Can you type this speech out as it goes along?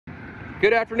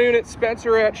Good afternoon, it's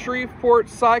Spencer at Shreveport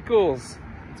Cycles.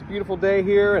 It's a beautiful day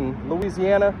here in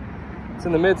Louisiana. It's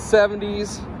in the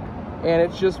mid-70s and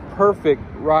it's just perfect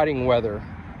riding weather.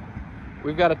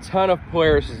 We've got a ton of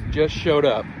players that just showed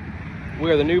up. We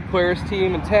are the new players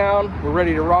team in town. We're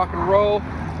ready to rock and roll,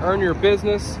 earn your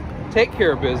business, take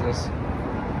care of business.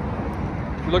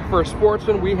 If you're looking for a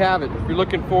sportsman, we have it. If you're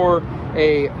looking for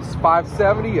a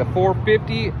 570, a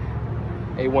 450,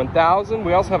 a 1000,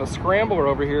 we also have a scrambler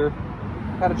over here.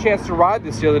 Had a chance to ride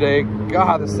this the other day.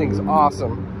 God, this thing's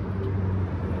awesome.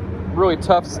 Really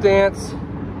tough stance,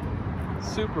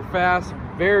 super fast,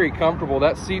 very comfortable.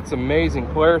 That seat's amazing.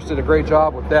 Polaris did a great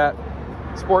job with that.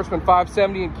 Sportsman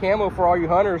 570 in camo for all you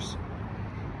hunters.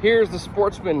 Here's the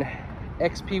Sportsman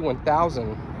XP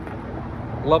 1000.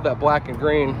 Love that black and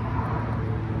green.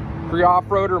 For your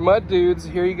off-roader mud dudes,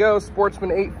 here you go,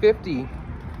 Sportsman 850.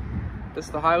 This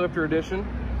is the high lifter edition.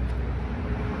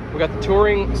 We got the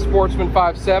Touring Sportsman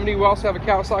 570. We also have a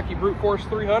Kawasaki Brute Force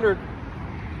 300.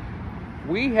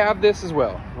 We have this as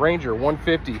well, Ranger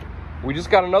 150. We just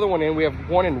got another one in. We have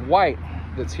one in white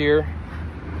that's here.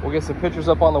 We'll get some pictures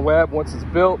up on the web once it's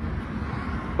built.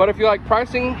 But if you like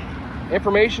pricing,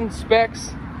 information,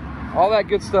 specs, all that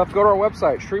good stuff, go to our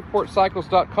website,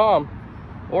 shreveportcycles.com,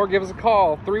 or give us a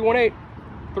call,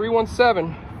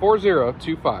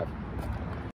 318-317-4025.